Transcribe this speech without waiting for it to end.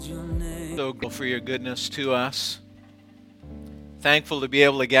So grateful for your goodness to us. Thankful to be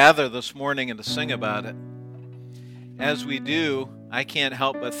able to gather this morning and to sing about it. As we do, I can't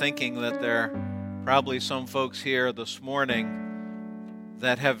help but thinking that there are probably some folks here this morning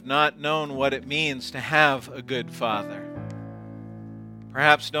that have not known what it means to have a good father.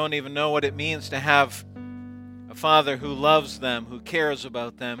 Perhaps don't even know what it means to have a father who loves them, who cares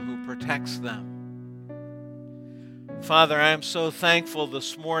about them, who protects them. Father, I am so thankful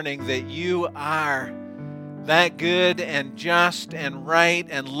this morning that you are that good and just and right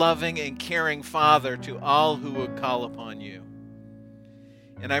and loving and caring Father to all who would call upon you.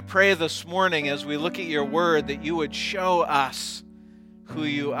 And I pray this morning as we look at your word that you would show us who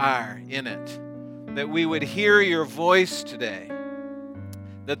you are in it, that we would hear your voice today,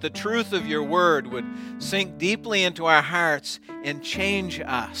 that the truth of your word would sink deeply into our hearts and change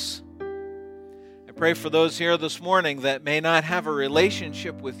us. I pray for those here this morning that may not have a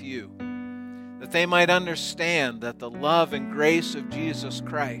relationship with you, that they might understand that the love and grace of Jesus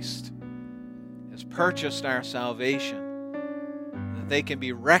Christ has purchased our salvation, that they can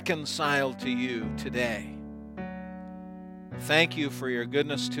be reconciled to you today. Thank you for your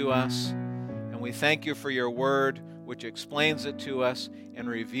goodness to us, and we thank you for your word, which explains it to us and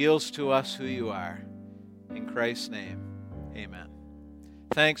reveals to us who you are. In Christ's name, amen.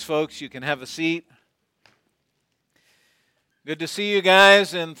 Thanks, folks. You can have a seat. Good to see you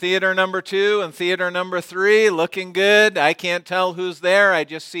guys in theater number 2 and theater number 3. Looking good. I can't tell who's there. I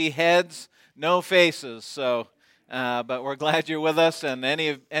just see heads, no faces. But we're glad you're with us. And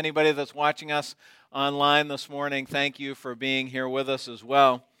anybody that's watching us online this morning, thank you for being here with us as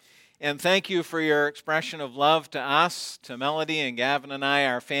well. And thank you for your expression of love to us, to Melody and Gavin and I,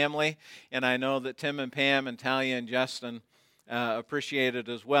 our family. And I know that Tim and Pam and Talia and Justin appreciate it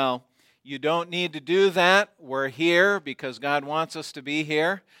as well. You don't need to do that. We're here because God wants us to be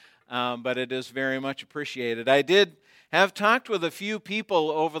here, but it is very much appreciated. I did have talked with a few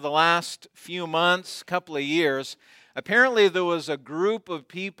people over the last few months, couple of years. Apparently there was a group of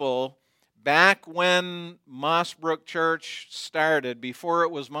people back when Mossbrook Church started, before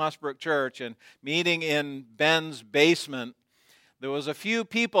it was Mossbrook Church, and meeting in Ben's basement. There was a few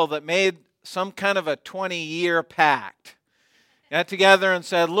people that made some kind of a 20-year pact. Got together and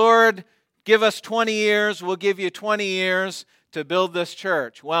said, Lord, give us 20 years, we'll give you 20 years to build this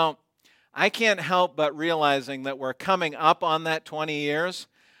church. Well, I can't help but realizing that we're coming up on that 20 years.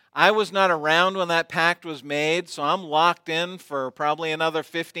 I was not around when that pact was made, so I'm locked in for probably another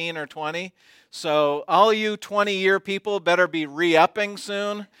 15 or 20. So all you 20-year people better be re-upping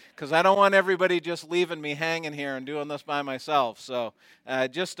soon, because I don't want everybody just leaving me hanging here and doing this by myself. So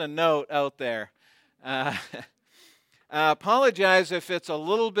just a note out there. Apologize if it's a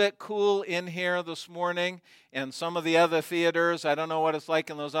little bit cool in here this morning and some of the other theaters. I don't know what it's like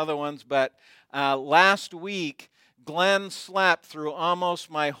in those other ones, but last week, Glenn slept through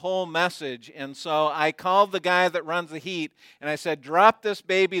almost my whole message, and so I called the guy that runs the heat, and I said, drop this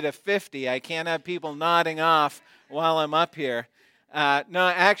baby to 50. I can't have people nodding off while I'm up here.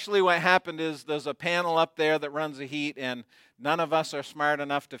 No, actually what happened is there's a panel up there that runs the heat, and none of us are smart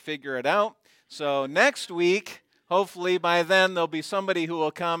enough to figure it out. So next week, hopefully by then there'll be somebody who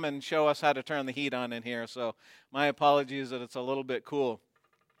will come and show us how to turn the heat on in here. So my apologies that it's a little bit cool.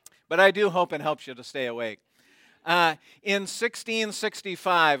 But I do hope it helps you to stay awake. In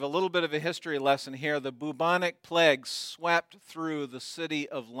 1665, a little bit of a history lesson here, the bubonic plague swept through the city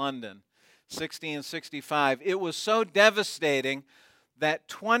of London. 1665. It was so devastating that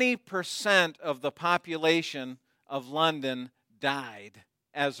 20% of the population of London died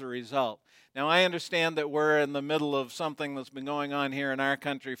as a result. Now, I understand that we're in the middle of something that's been going on here in our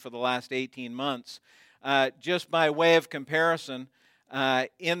country for the last 18 months. Just by way of comparison,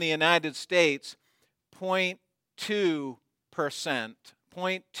 in the United States, 0.2%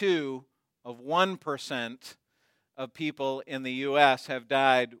 of 1% of people in the U.S. have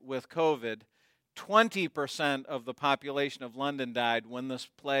died with COVID. 20% of the population of London died when this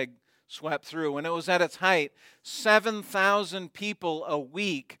plague swept through. When it was at its height, 7,000 people a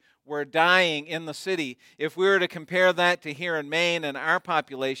week were dying in the city. If we were to compare that to here in Maine and our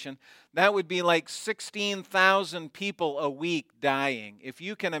population, that would be like 16,000 people a week dying. If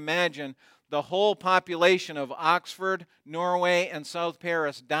you can imagine the whole population of Oxford, Norway, and South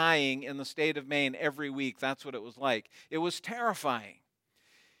Paris dying in the state of Maine every week, that's what it was like. It was terrifying.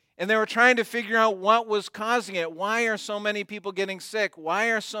 And they were trying to figure out what was causing it. Why are so many people getting sick? Why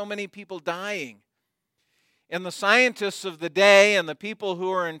are so many people dying? And the scientists of the day and the people who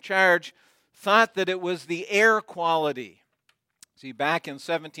were in charge thought that it was the air quality. See, back in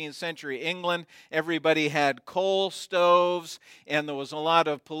 17th century England, everybody had coal stoves, and there was a lot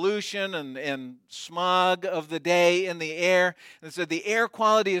of pollution and smog of the day in the air. And said the air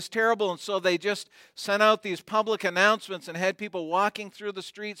quality is terrible, and so they just sent out these public announcements and had people walking through the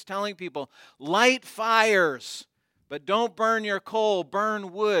streets telling people, light fires, but don't burn your coal,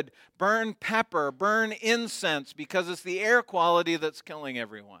 burn wood, burn pepper, burn incense, because it's the air quality that's killing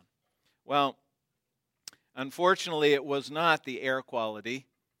everyone. Well, unfortunately, it was not the air quality.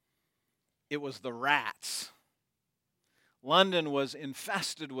 It was the rats. London was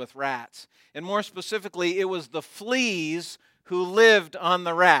infested with rats. And more specifically, it was the fleas who lived on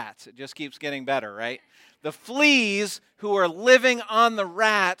the rats. It just keeps getting better, right? The fleas who were living on the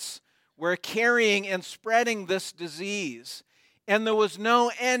rats were carrying and spreading this disease. And there was no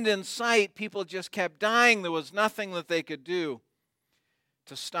end in sight. People just kept dying. There was nothing that they could do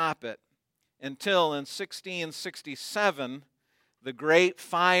to stop it. Until in 1667, the Great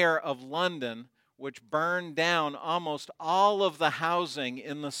Fire of London, which burned down almost all of the housing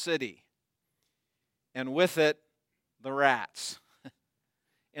in the city, and with it, the rats.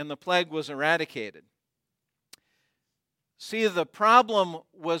 And the plague was eradicated. See, the problem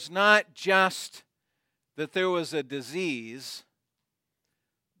was not just that there was a disease.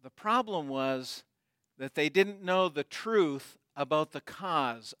 The problem was that they didn't know the truth about the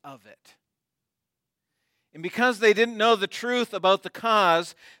cause of it. And because they didn't know the truth about the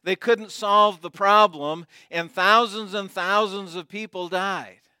cause, they couldn't solve the problem, and thousands of people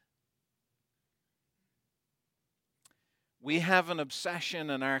died. We have an obsession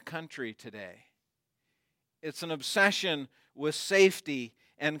in our country today. It's an obsession with safety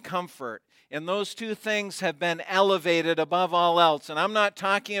and comfort. And those two things have been elevated above all else. And I'm not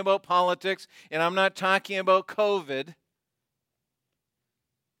talking about politics, and I'm not talking about COVID.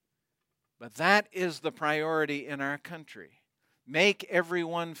 But that is the priority in our country. Make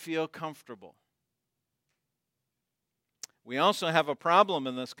everyone feel comfortable. We also have a problem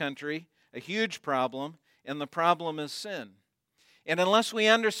in this country, a huge problem, and the problem is sin. And unless we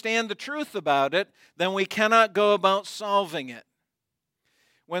understand the truth about it, then we cannot go about solving it.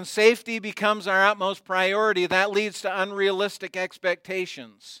 When safety becomes our utmost priority, that leads to unrealistic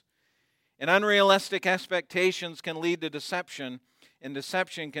expectations. And unrealistic expectations can lead to deception, and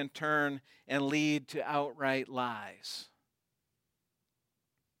deception can turn and lead to outright lies.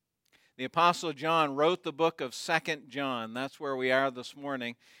 The Apostle John wrote the book of 2 John. That's where we are this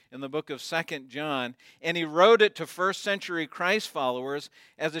morning, in the book of 2 John. And he wrote it to first century Christ followers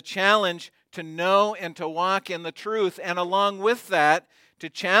as a challenge to know and to walk in the truth. And along with that, to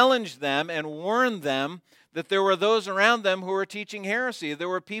challenge them and warn them that there were those around them who were teaching heresy. There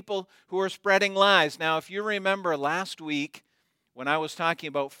were people who were spreading lies. Now, if you remember last week, when I was talking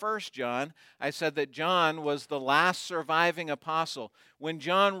about 1 John, I said that John was the last surviving apostle. When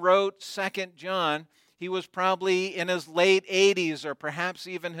John wrote 2 John, he was probably in his late 80s or perhaps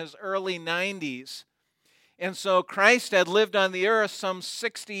even his early 90s. And so Christ had lived on the earth some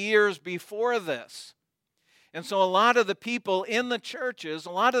 60 years before this. And so a lot of the people in the churches,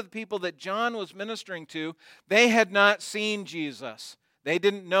 a lot of the people that John was ministering to, they had not seen Jesus. They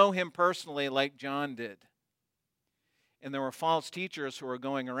didn't know him personally like John did. And there were false teachers who were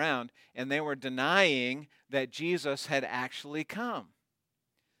going around, and they were denying that Jesus had actually come.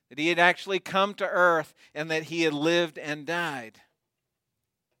 That he had actually come to earth, and that he had lived and died.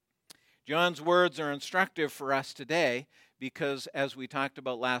 John's words are instructive for us today because, as we talked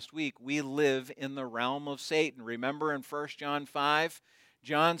about last week, we live in the realm of Satan. Remember in 1 John 5,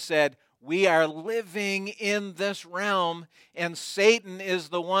 John said, we are living in this realm, and Satan is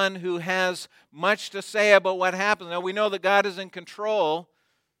the one who has much to say about what happens. Now, we know that God is in control,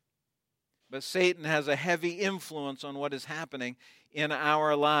 but Satan has a heavy influence on what is happening in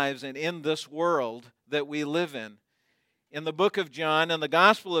our lives and in this world that we live in. In the book of John, in the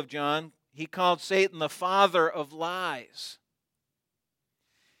Gospel of John, he called Satan the father of lies.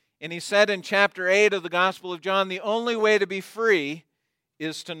 And he said in chapter 8 of the Gospel of John, the only way to be free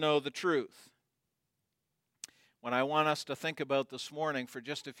is to know the truth. What I want us to think about this morning for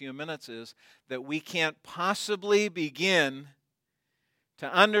just a few minutes is that we can't possibly begin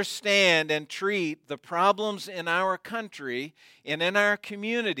to understand and treat the problems in our country and in our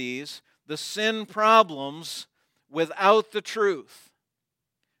communities, the sin problems, without the truth.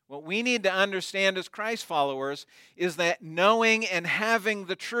 What we need to understand as Christ followers is that knowing and having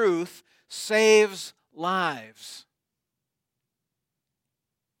the truth saves lives.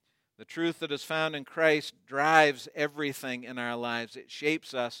 The truth that is found in Christ drives everything in our lives. It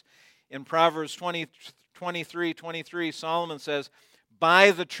shapes us. In Proverbs 23:23, Solomon says,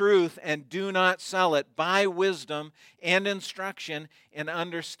 Buy the truth and do not sell it. Buy wisdom and instruction and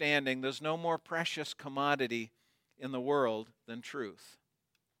understanding. There's no more precious commodity in the world than truth.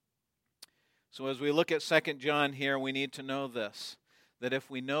 So as we look at 2 John here, we need to know this, that if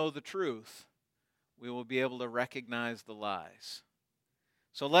we know the truth, we will be able to recognize the lies.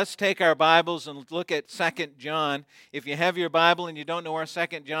 So let's take our Bibles and look at 2 John. If you have your Bible and you don't know where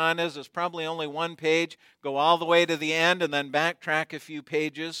 2 John is, it's probably only one page. Go all the way to the end and then backtrack a few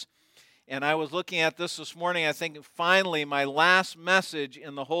pages. And I was looking at this morning, I think finally my last message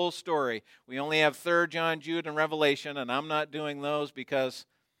in the whole story. We only have 3 John, Jude, and Revelation, and I'm not doing those because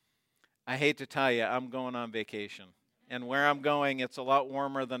I hate to tell you, I'm going on vacation. And where I'm going, it's a lot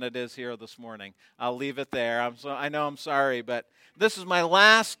warmer than it is here this morning. I'll leave it there. I know I'm sorry, but this is my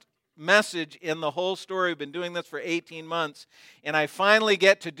last message in the whole story. I've been doing this for 18 months, and I finally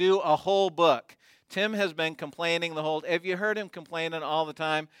get to do a whole book. Tim has been complaining have you heard him complaining all the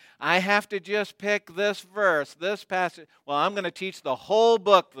time? I have to just pick this verse, this passage. Well, I'm going to teach the whole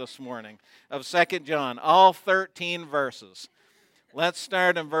book this morning of 2 John, all 13 verses. Let's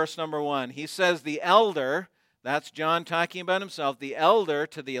start in verse number 1. He says, the elder, that's John talking about himself, the elder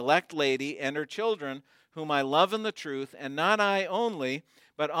to the elect lady and her children, whom I love in the truth, and not I only,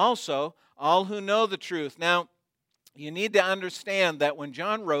 but also all who know the truth. Now, you need to understand that when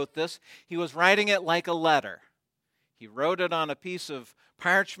John wrote this, he was writing it like a letter. He wrote it on a piece of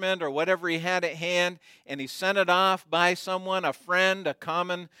parchment or whatever he had at hand, and he sent it off by someone, a friend, a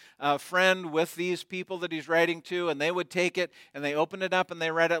common friend with these people that he's writing to, and they would take it, and they opened it up, and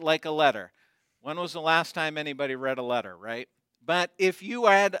they read it like a letter. When was the last time anybody read a letter, right? But if you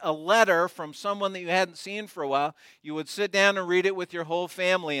had a letter from someone that you hadn't seen for a while, you would sit down and read it with your whole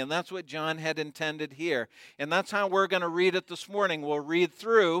family, and that's what John had intended here. And that's how we're going to read it this morning. We'll read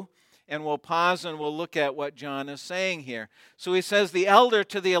through, and we'll pause, and we'll look at what John is saying here. So he says, the elder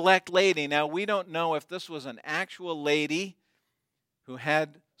to the elect lady. Now, we don't know if this was an actual lady who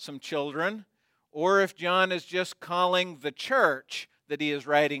had some children, or if John is just calling the church that he is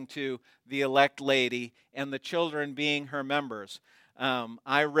writing to the elect lady and the children being her members.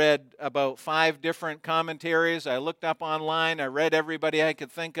 I read about 5 different commentaries. I looked up online. I read everybody I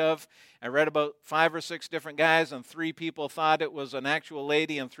could think of. I read about 5 or 6 different guys, and 3 people thought it was an actual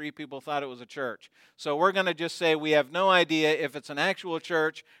lady and 3 people thought it was a church. So we're going to just say we have no idea if it's an actual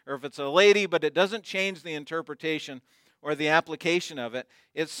church or if it's a lady, but it doesn't change the interpretation or the application of it.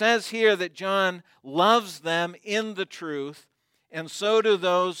 It says here that John loves them in the truth, and so do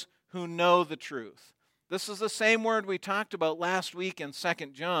those who know the truth. This is the same word we talked about last week in 2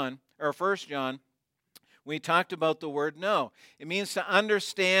 John, or 1 John. We talked about the word know. It means to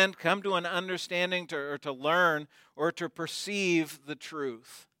understand, come to an understanding, or to learn, or to perceive the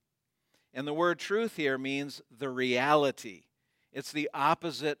truth. And the word truth here means the reality. It's the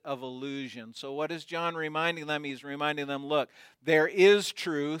opposite of illusion. So what is John reminding them? He's reminding them, look, there is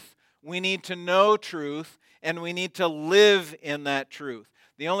truth. We need to know truth, and we need to live in that truth.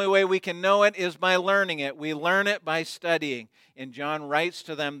 The only way we can know it is by learning it. We learn it by studying. And John writes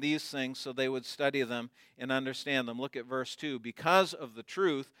to them these things so they would study them and understand them. Look at verse 2. Because of the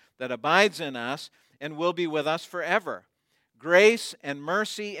truth that abides in us and will be with us forever. Grace and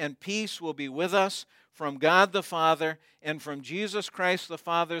mercy and peace will be with us from God the Father and from Jesus Christ the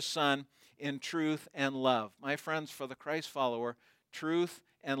Father's Son in truth and love. My friends, for the Christ follower, truth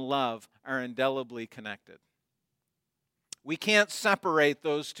and love are indelibly connected. We can't separate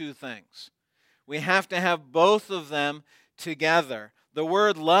those two things. We have to have both of them together. The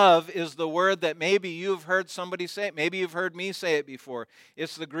word love is the word that maybe you've heard somebody say it. Maybe you've heard me say it before.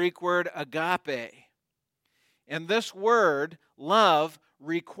 It's the Greek word agape. And this word, love,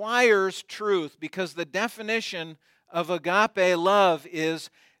 requires truth because the definition of agape love is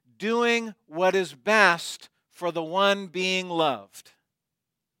doing what is best for the one being loved.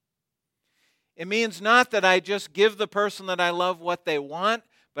 It means not that I just give the person that I love what they want,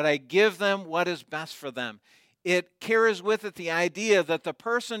 but I give them what is best for them. It carries with it the idea that the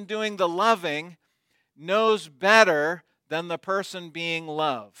person doing the loving knows better than the person being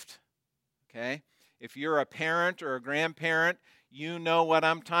loved. Okay? If you're a parent or a grandparent, you know what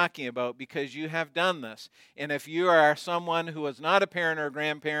I'm talking about because you have done this. And if you are someone who is not a parent or a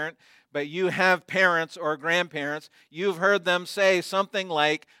grandparent, but you have parents or grandparents, you've heard them say something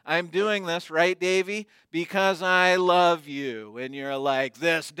like, I'm doing this, right, Davy? Because I love you. And you're like,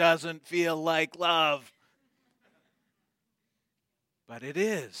 this doesn't feel like love. But it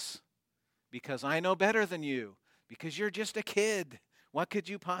is. Because I know better than you. Because you're just a kid. What could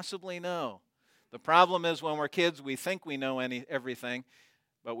you possibly know? The problem is when we're kids, we think we know everything,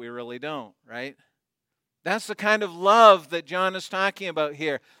 but we really don't, right? That's the kind of love that John is talking about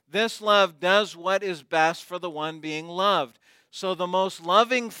here. This love does what is best for the one being loved. So the most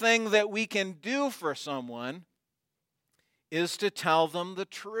loving thing that we can do for someone is to tell them the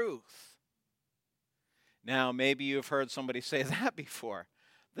truth. Now, maybe you've heard somebody say that before.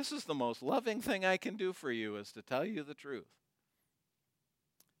 This is the most loving thing I can do for you, is to tell you the truth.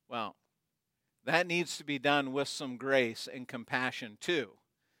 Well, that needs to be done with some grace and compassion too.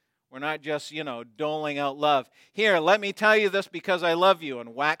 We're not just, doling out love. Here, let me tell you this because I love you,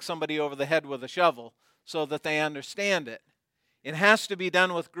 and whack somebody over the head with a shovel so that they understand it. It has to be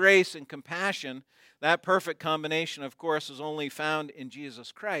done with grace and compassion. That perfect combination, of course, is only found in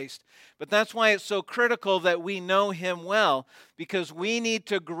Jesus Christ. But that's why it's so critical that we know Him well, because we need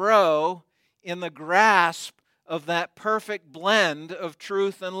to grow in the grasp of that perfect blend of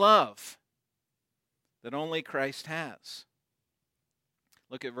truth and love that only Christ has.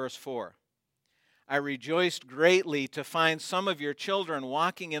 Look at verse 4. I rejoiced greatly to find some of your children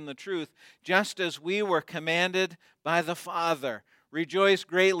walking in the truth, just as we were commanded by the Father. Rejoice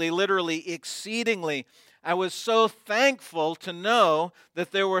greatly, literally exceedingly. I was so thankful to know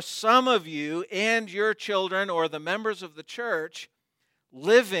that there were some of you and your children, or the members of the church,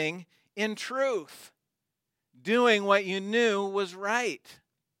 living in truth, doing what you knew was right.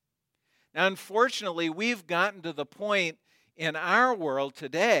 Now, unfortunately, we've gotten to the point in our world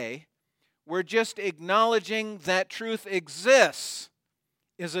today where just acknowledging that truth exists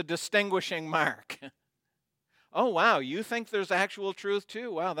is a distinguishing mark. Oh, wow, you think there's actual truth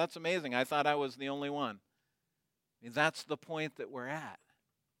too? Wow, that's amazing. I thought I was the only one. I mean, that's the point that we're at.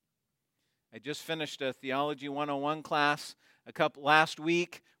 I just finished a Theology 101 class last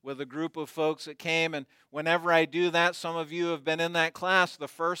week with a group of folks that came, and whenever I do that, some of you have been in that class, the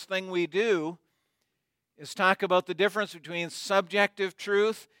first thing we do is talk about the difference between subjective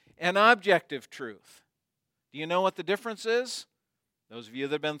truth and objective truth. Do you know what the difference is? Those of you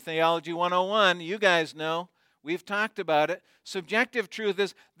that have been Theology 101, you guys know. We've talked about it. Subjective truth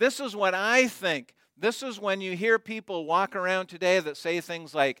is, this is what I think. This is when you hear people walk around today that say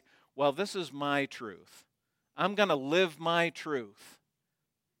things like, well, this is my truth. I'm going to live my truth.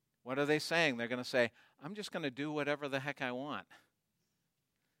 What are they saying? They're going to say, I'm just going to do whatever the heck I want.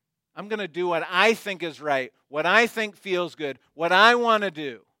 I'm going to do what I think is right, what I think feels good, what I want to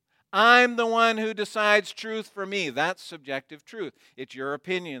do. I'm the one who decides truth for me. That's subjective truth. It's your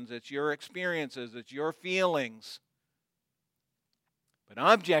opinions, it's your experiences, it's your feelings. But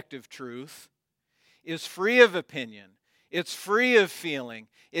objective truth is free of opinion. It's free of feeling.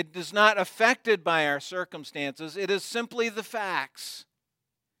 It is not affected by our circumstances. It is simply the facts.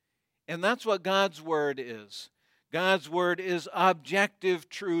 And that's what God's Word is. God's Word is objective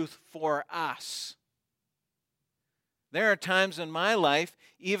truth for us. There are times in my life,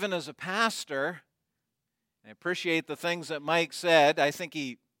 even as a pastor, I appreciate the things that Mike said. I think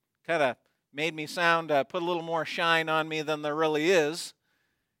he kind of made me sound, put a little more shine on me than there really is,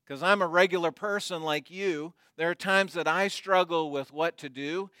 because I'm a regular person like you. There are times that I struggle with what to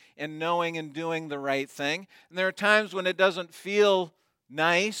do and knowing and doing the right thing. And there are times when it doesn't feel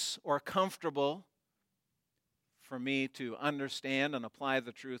nice or comfortable for me to understand and apply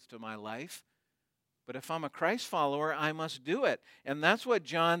the truth to my life. But if I'm a Christ follower, I must do it. And that's what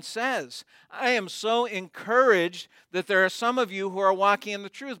John says. I am so encouraged that there are some of you who are walking in the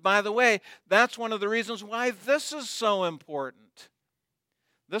truth. By the way, that's one of the reasons why this is so important.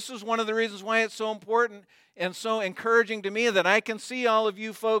 This is one of the reasons why it's so important and so encouraging to me that I can see all of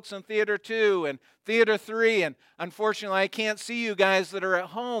you folks in Theater 2 and Theater 3, and unfortunately I can't see you guys that are at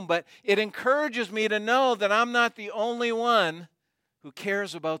home, but it encourages me to know that I'm not the only one who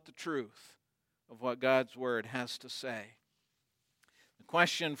cares about the truth of what God's Word has to say. The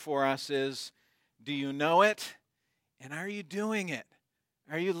question for us is, do you know it? And are you doing it?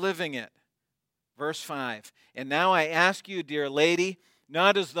 Are you living it? Verse 5, and now I ask you, dear lady,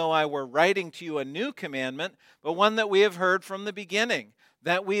 not as though I were writing to you a new commandment, but one that we have heard from the beginning,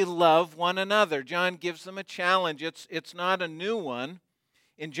 that we love one another. John gives them a challenge. It's not a new one.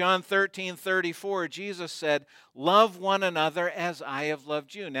 In John 13:34, Jesus said, love one another as I have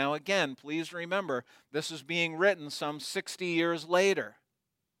loved you. Now again, please remember, this is being written some 60 years later.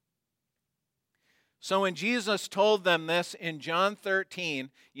 So when Jesus told them this in John 13,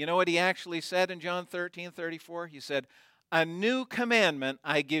 you know what he actually said in John 13:34? He said, a new commandment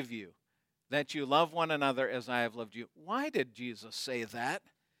I give you, that you love one another as I have loved you. Why did Jesus say that?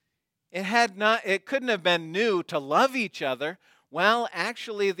 It couldn't have been new to love each other. Well,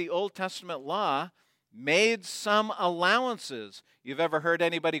 actually, the Old Testament law made some allowances. You've ever heard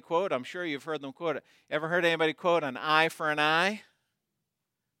anybody quote? I'm sure you've heard them quote it. Ever heard anybody quote an eye for an eye?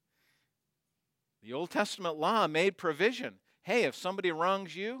 The Old Testament law made provision. Hey, if somebody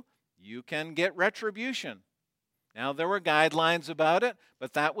wrongs you, you can get retribution. Now, there were guidelines about it,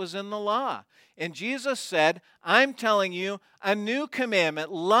 but that was in the law. And Jesus said, I'm telling you a new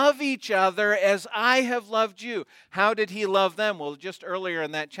commandment. Love each other as I have loved you. How did he love them? Well, just earlier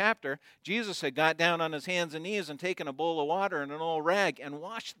in that chapter, Jesus had got down on his hands and knees and taken a bowl of water and an old rag and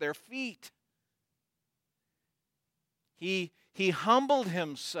washed their feet. He humbled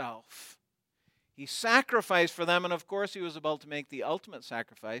himself. He sacrificed for them, and of course he was about to make the ultimate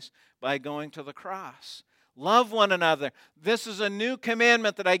sacrifice by going to the cross. Love one another. This is a new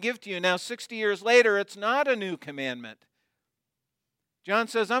commandment that I give to you. Now, 60 years later, it's not a new commandment. John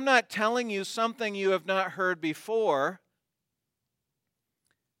says, I'm not telling you something you have not heard before.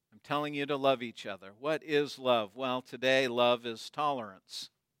 I'm telling you to love each other. What is love? Well, today, love is tolerance.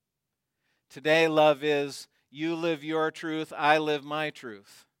 Today, love is you live your truth, I live my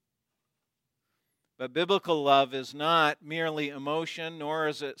truth. But biblical love is not merely emotion, nor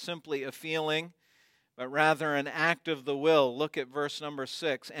is it simply a feeling, but rather an act of the will. Look at verse number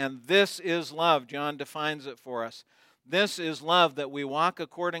 6. And this is love. John defines it for us. This is love, that we walk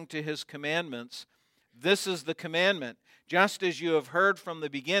according to his commandments. This is the commandment, just as you have heard from the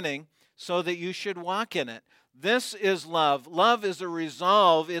beginning, so that you should walk in it. This is love. Love is a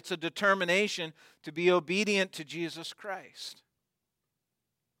resolve. It's a determination to be obedient to Jesus Christ.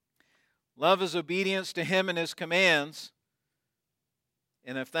 Love is obedience to him and his commands.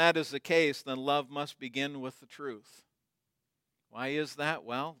 And if that is the case, then love must begin with the truth. Why is that?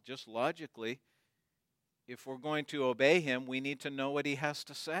 Well, just logically, if we're going to obey him, we need to know what he has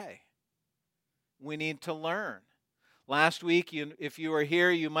to say. We need to learn. Last week, if you were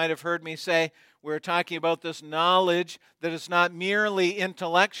here, you might have heard me say we're talking about this knowledge that is not merely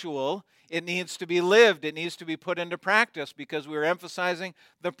intellectual. It needs to be lived. It needs to be put into practice, because we're emphasizing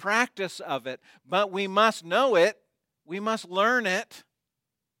the practice of it. But we must know it. We must learn it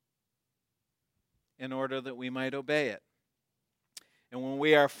in order that we might obey it. And when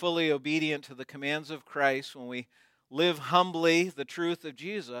we are fully obedient to the commands of Christ, when we live humbly the truth of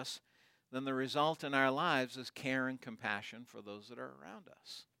Jesus, then the result in our lives is care and compassion for those that are around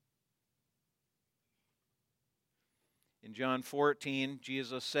us. In John 14,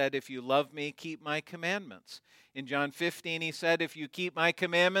 Jesus said, if you love me, keep my commandments. In John 15, he said, if you keep my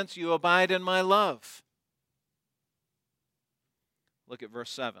commandments, you abide in my love. Look at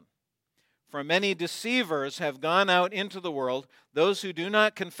verse 7. For many deceivers have gone out into the world, those who do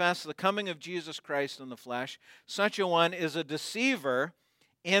not confess the coming of Jesus Christ in the flesh. Such a one is a deceiver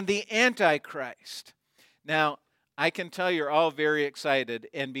and the Antichrist. Now, I can tell you're all very excited,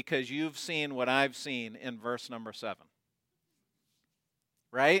 and because you've seen what I've seen in verse number 7.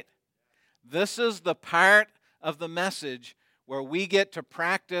 Right? This is the part of the message where we get to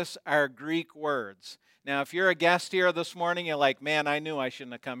practice our Greek words. Now, if you're a guest here this morning, you're like, man, I knew I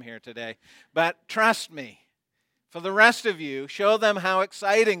shouldn't have come here today. But trust me, for the rest of you, show them how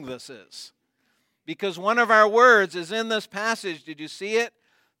exciting this is. Because one of our words is in this passage. Did you see it?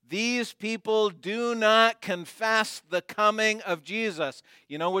 These people do not confess the coming of Jesus.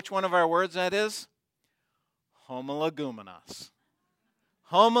 You know which one of our words that is? Homologumenos.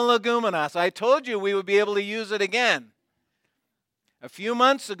 Homologumenos. I told you we would be able to use it again. A few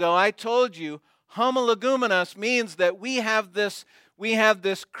months ago, I told you homologumenos means that we have this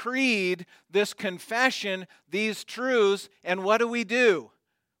creed, this confession, these truths, and what do?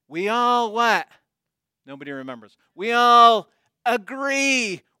 We all what? Nobody remembers. We all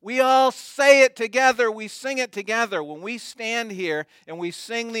agree. We all say it together. We sing it together. When we stand here and we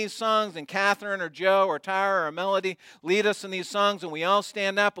sing these songs, and Catherine or Joe or Tara or Melody lead us in these songs, and we all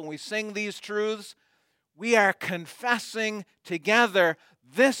stand up and we sing these truths, we are confessing together,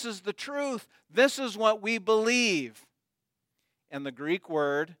 this is the truth. This is what we believe. And the Greek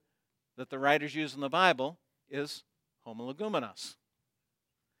word that the writers use in the Bible is homologumenos.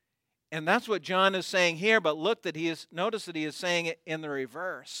 And that's what John is saying here, but notice that he is saying it in the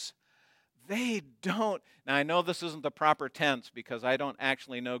reverse. They don't. Now, I know this isn't the proper tense because I don't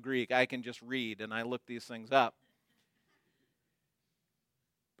actually know Greek. I can just read and I look these things up.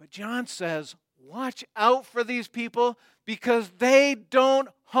 But John says, watch out for these people because they don't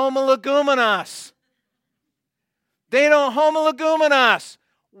homologumenos. They don't homologumenos.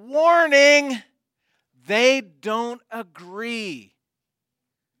 Warning, they don't agree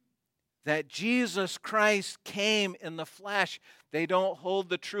that Jesus Christ came in the flesh. They don't hold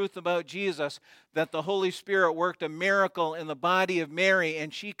the truth about Jesus, that the Holy Spirit worked a miracle in the body of Mary,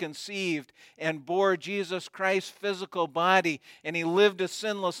 and she conceived and bore Jesus Christ's physical body, and he lived a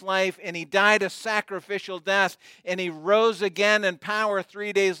sinless life, and he died a sacrificial death, and he rose again in power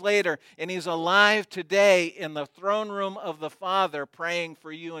 3 days later, and he's alive today in the throne room of the Father praying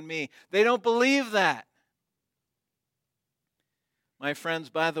for you and me. They don't believe that. My friends,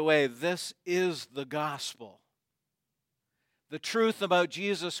 by the way, this is the gospel. The truth about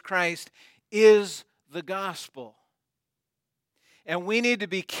Jesus Christ is the gospel. And we need to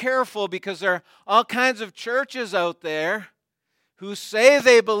be careful because there are all kinds of churches out there who say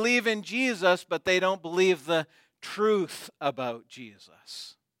they believe in Jesus, but they don't believe the truth about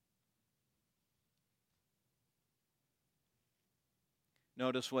Jesus.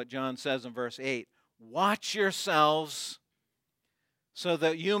 Notice what John says in verse 8. Watch yourselves so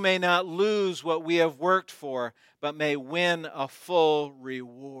that you may not lose what we have worked for, but may win a full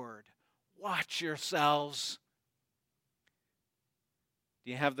reward. Watch yourselves.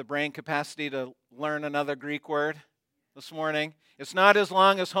 Do you have the brain capacity to learn another Greek word this morning? It's not as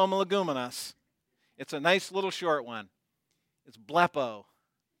long as homoleguminous. It's a nice little short one. It's blepo.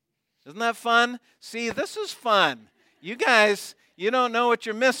 Isn't that fun? See, this is fun. You guys, you don't know what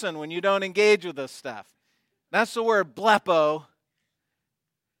you're missing when you don't engage with this stuff. That's the word blepo.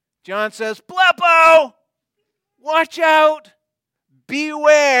 John says, blepo! Watch out!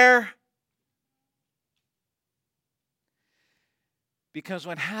 Beware! Because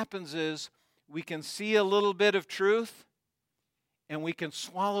what happens is we can see a little bit of truth and we can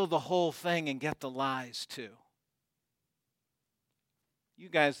swallow the whole thing and get the lies too. You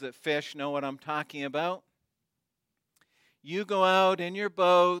guys that fish know what I'm talking about. You go out in your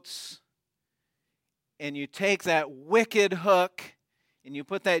boats and you take that wicked hook and you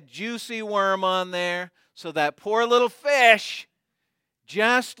put that juicy worm on there so that poor little fish,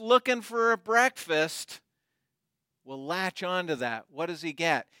 just looking for a breakfast, will latch onto that. What does he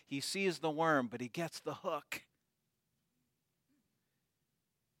get? He sees the worm, but he gets the hook.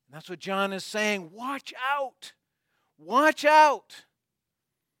 And that's what John is saying. Watch out. Watch out.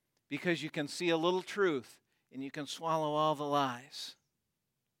 Because you can see a little truth and you can swallow all the lies.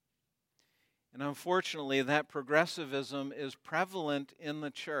 And unfortunately, that progressivism is prevalent in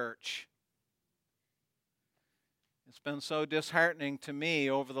the church. It's been so disheartening to me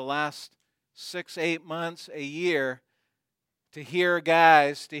over the last 6-8 months, a year, to hear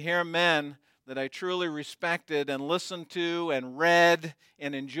guys, to hear men that I truly respected and listened to and read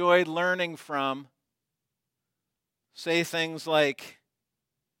and enjoyed learning from say things like,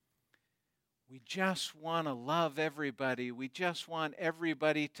 we just want to love everybody. We just want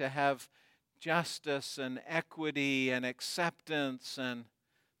everybody to have justice and equity and acceptance. And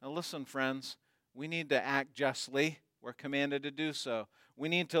now listen, friends, we need to act justly. We're commanded to do so. We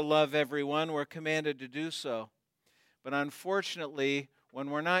need to love everyone. We're commanded to do so. But unfortunately, when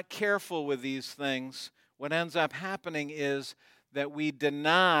we're not careful with these things, what ends up happening is that we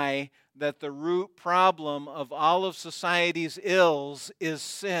deny that the root problem of all of society's ills is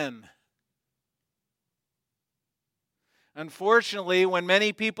sin. Unfortunately, when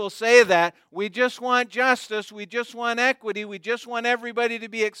many people say that, we just want justice, we just want equity, we just want everybody to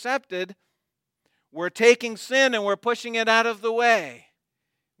be accepted, we're taking sin and we're pushing it out of the way.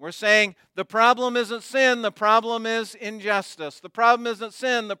 We're saying the problem isn't sin, the problem is injustice. The problem isn't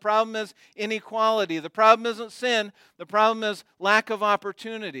sin, the problem is inequality. The problem isn't sin, the problem is lack of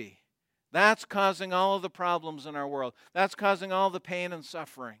opportunity. That's causing all of the problems in our world. That's causing all the pain and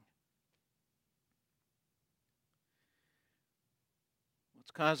suffering. What's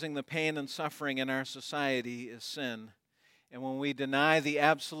causing the pain and suffering in our society is sin. And when we deny the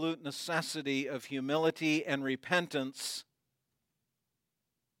absolute necessity of humility and repentance,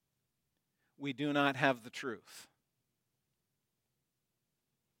 we do not have the truth.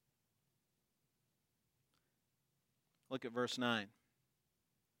 Look at verse 9.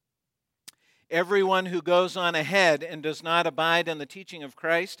 Everyone who goes on ahead and does not abide in the teaching of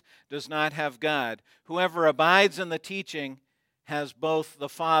Christ does not have God. Whoever abides in the teaching has both the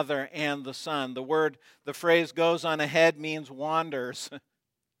Father and the Son. The phrase goes on ahead means wanders.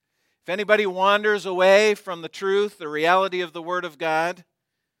 If anybody wanders away from the truth, the reality of the Word of God,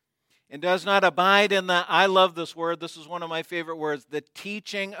 and does not abide in the, I love this word, this is one of my favorite words, the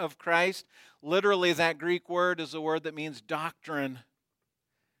teaching of Christ. Literally, that Greek word is a word that means doctrine.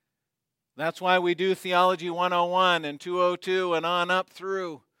 That's why we do Theology 101 and 202 and on up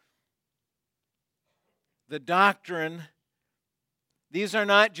through. The doctrine, these are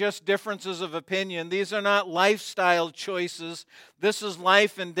not just differences of opinion. These are not lifestyle choices. This is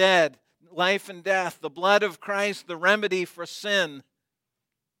life and death. life and death, the blood of Christ, the remedy for sin,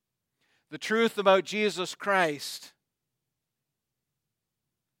 the truth about Jesus Christ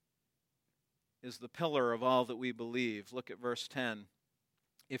is the pillar of all that we believe. Look at verse 10.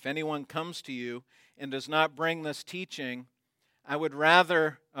 If anyone comes to you and does not bring this teaching, I would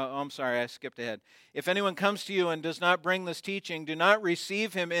rather, I skipped ahead. If anyone comes to you and does not bring this teaching, do not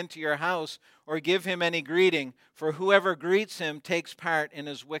receive him into your house or give him any greeting, for whoever greets him takes part in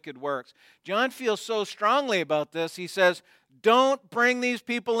his wicked works. John feels so strongly about this, he says, don't bring these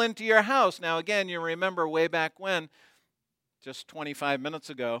people into your house. Now again, you remember way back when, just 25 minutes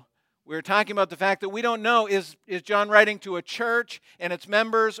ago, we were talking about the fact that we don't know, is John writing to a church and its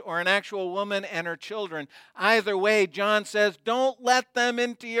members or an actual woman and her children? Either way, John says, don't let them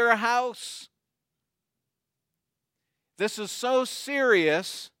into your house. This is so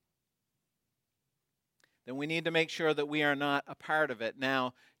serious that we need to make sure that we are not a part of it.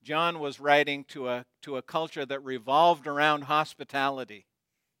 Now, John was writing to a culture that revolved around hospitality.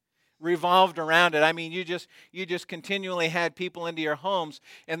 Revolved around it. I mean, you just continually had people into your homes,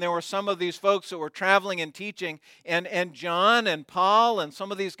 and there were some of these folks that were traveling and teaching, and John and Paul and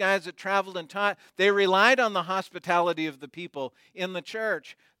some of these guys that traveled and taught, they relied on the hospitality of the people in the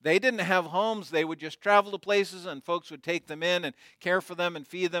church. They didn't have homes. They would just travel to places, and folks would take them in and care for them and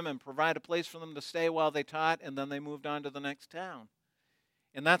feed them and provide a place for them to stay while they taught, and then they moved on to the next town.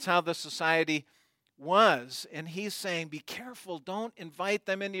 And that's how the society was. And he's saying, be careful, don't invite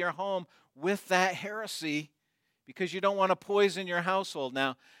them into your home with that heresy, because you don't want to poison your household.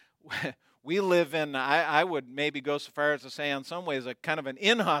 Now, we live in, I would maybe go so far as to say, in some ways, a kind of an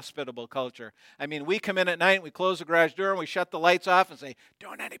inhospitable culture. I mean, we come in at night, we close the garage door, and we shut the lights off and say,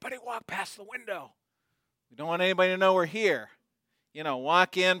 don't anybody walk past the window. We don't want anybody to know we're here. You know,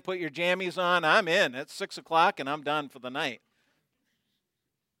 walk in, put your jammies on, I'm in. It's 6 o'clock and I'm done for the night.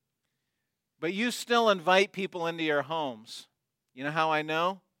 But you still invite people into your homes. You know how I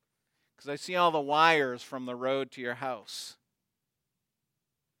know? Because I see all the wires from the road to your house.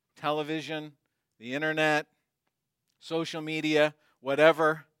 Television, the internet, social media,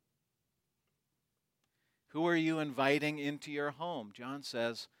 whatever. Who are you inviting into your home? John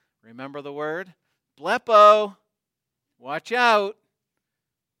says, remember the word? Blepo. Watch out.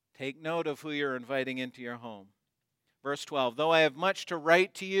 Take note of who you're inviting into your home. Verse 12, though I have much to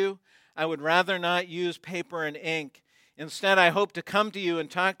write to you, I would rather not use paper and ink. Instead, I hope to come to you and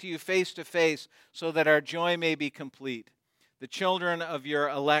talk to you face to face so that our joy may be complete. The children of your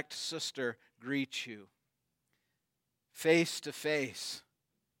elect sister greet you. Face to face.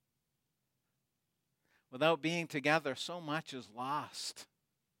 Without being together, so much is lost.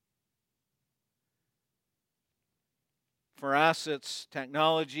 For us, it's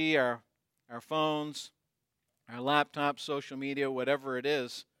technology, our phones, our laptops, social media, whatever it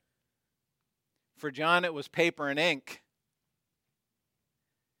is. For John, it was paper and ink.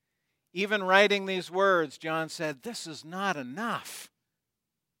 Even writing these words, John said, this is not enough.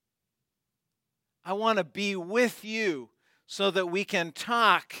 I want to be with you so that we can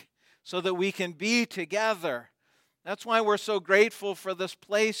talk, so that we can be together. That's why we're so grateful for this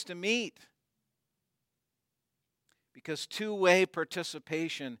place to meet. Because two-way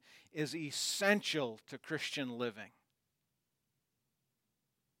participation is essential to Christian living.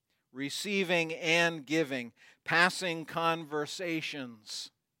 Receiving and giving, passing conversations.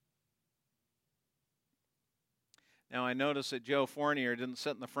 Now, I noticed that Joe Fournier didn't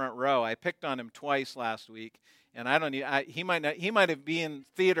sit in the front row. I picked on him twice last week, and he might have been in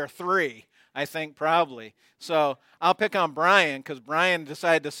theater 3, I think, probably. So I'll pick on Brian, because Brian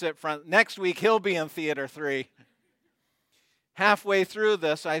decided to sit front. Next week, he'll be in theater 3. Halfway through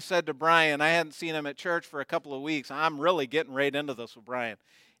this, I said to Brian, I hadn't seen him at church for a couple of weeks. I'm really getting right into this with Brian.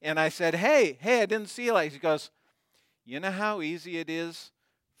 And I said, hey, I didn't see you. He goes, you know how easy it is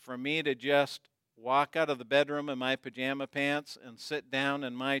for me to just walk out of the bedroom in my pajama pants and sit down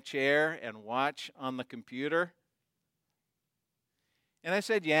in my chair and watch on the computer? And I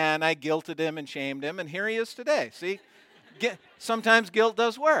said, yeah, and I guilted him and shamed him, and here he is today. See, sometimes guilt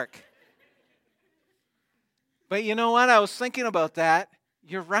does work. But you know what? I was thinking about that.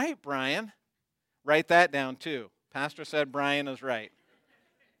 You're right, Brian. Write that down too. Pastor said Brian is right.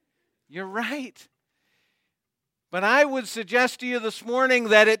 You're right. But I would suggest to you this morning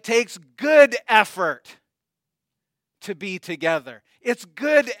that it takes good effort to be together. It's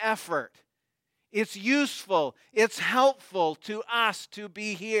good effort. It's useful. It's helpful to us to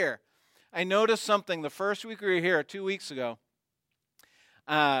be here. I noticed something the first week we were here, 2 weeks ago.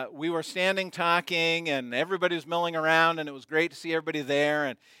 we were standing talking, and everybody was milling around, and it was great to see everybody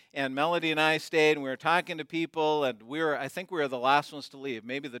there. And Melody and I stayed, and we were talking to people, and I think we were the last ones to leave.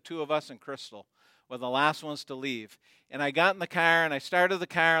 Maybe the two of us and Crystal were the last ones to leave. And I got in the car, and I started the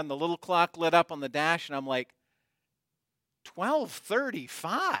car, and the little clock lit up on the dash, and I'm like,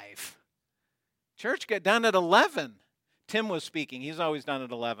 12:35. Church got done at 11. Tim was speaking. He's always done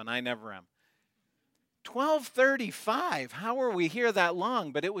at 11. I never am. 12:35. How were we here that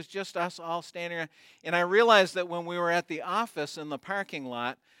long? But it was just us all standing around. And I realized that when we were at the office in the parking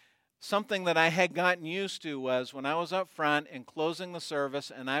lot, something that I had gotten used to was when I was up front and closing the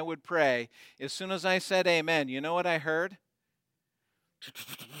service and I would pray, as soon as I said amen, you know what I heard?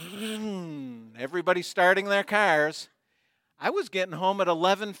 Everybody starting their cars. I was getting home at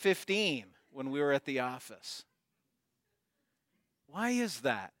 11:15 when we were at the office. Why is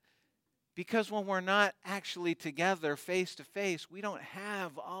that? Because when we're not actually together face to face, we don't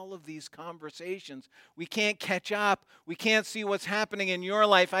have all of these conversations. We can't catch up. We can't see what's happening in your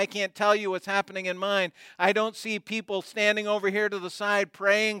life. I can't tell you what's happening in mine. I don't see people standing over here to the side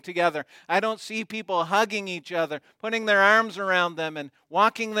praying together. I don't see people hugging each other, putting their arms around them and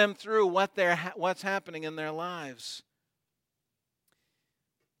walking them through what's happening in their lives.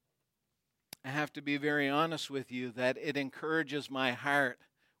 I have to be very honest with you that it encourages my heart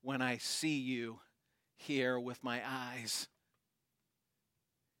when I see you here with my eyes.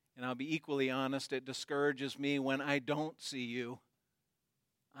 And I'll be equally honest, it discourages me when I don't see you.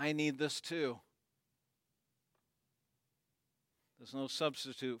 I need this too. There's no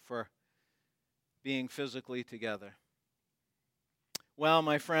substitute for being physically together. Well,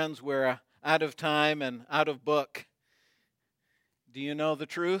 my friends, we're out of time and out of book. Do you know the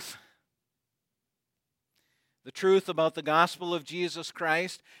truth? The truth about the gospel of Jesus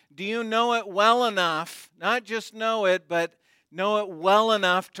Christ? Do you know it well enough, not just know it, but know it well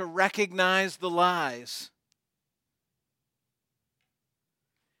enough to recognize the lies?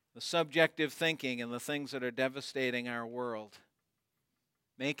 The subjective thinking and the things that are devastating our world.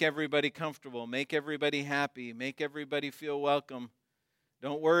 Make everybody comfortable, make everybody happy, make everybody feel welcome.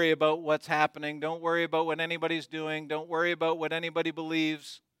 Don't worry about what's happening, don't worry about what anybody's doing, don't worry about what anybody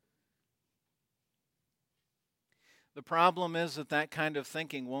believes. The problem is that kind of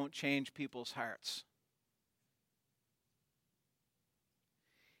thinking won't change people's hearts.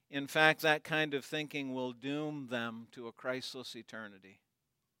 In fact, that kind of thinking will doom them to a Christless eternity.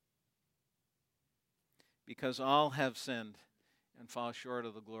 Because all have sinned and fall short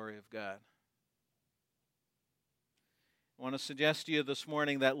of the glory of God. I want to suggest to you this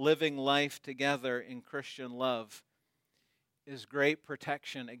morning that living life together in Christian love is great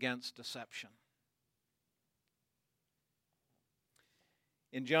protection against deception.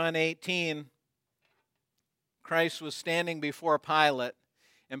 In John 18, Christ was standing before Pilate,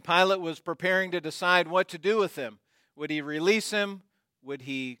 and Pilate was preparing to decide what to do with him. Would he release him? Would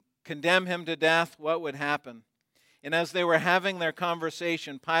he condemn him to death? What would happen? And as they were having their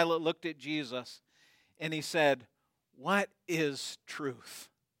conversation, Pilate looked at Jesus, and he said, "What is truth?"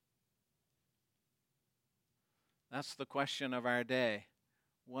 That's the question of our day.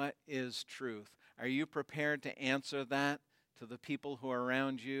 What is truth? Are you prepared to answer that to the people who are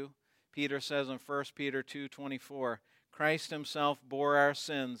around you? Peter says in 1 Peter 2:24, Christ himself bore our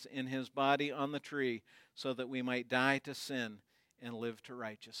sins in his body on the tree so that we might die to sin and live to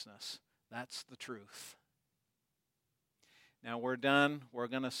righteousness. That's the truth. Now we're done. We're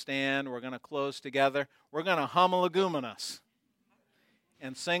going to stand. We're going to close together. We're going to hum a leguminous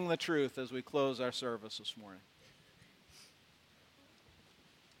and sing the truth as we close our service this morning.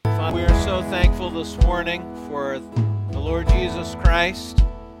 Father, we are so thankful this morning for the Lord Jesus Christ,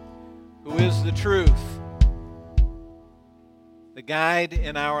 who is the truth, the guide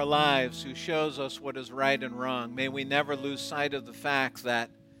in our lives, who shows us what is right and wrong. May we never lose sight of the fact that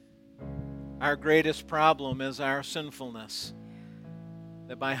our greatest problem is our sinfulness.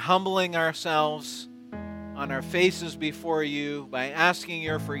 That by humbling ourselves on our faces before you, by asking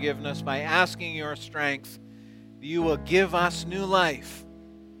your forgiveness, by asking your strength, you will give us new life,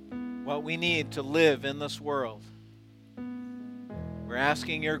 what we need to live in this world. We're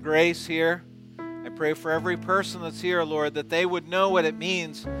asking your grace here. I pray for every person that's here, Lord, that they would know what it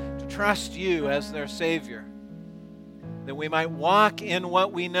means to trust you as their Savior. That we might walk in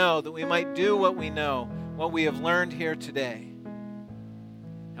what we know, that we might do what we know, what we have learned here today.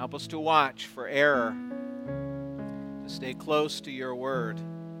 Help us to watch for error, to stay close to your word,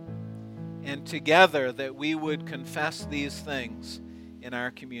 and together that we would confess these things in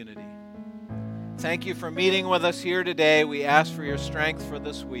our community. Thank you for meeting with us here today. We ask for your strength for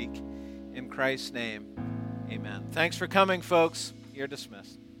this week. In Christ's name, amen. Thanks for coming, folks. You're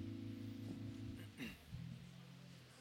dismissed.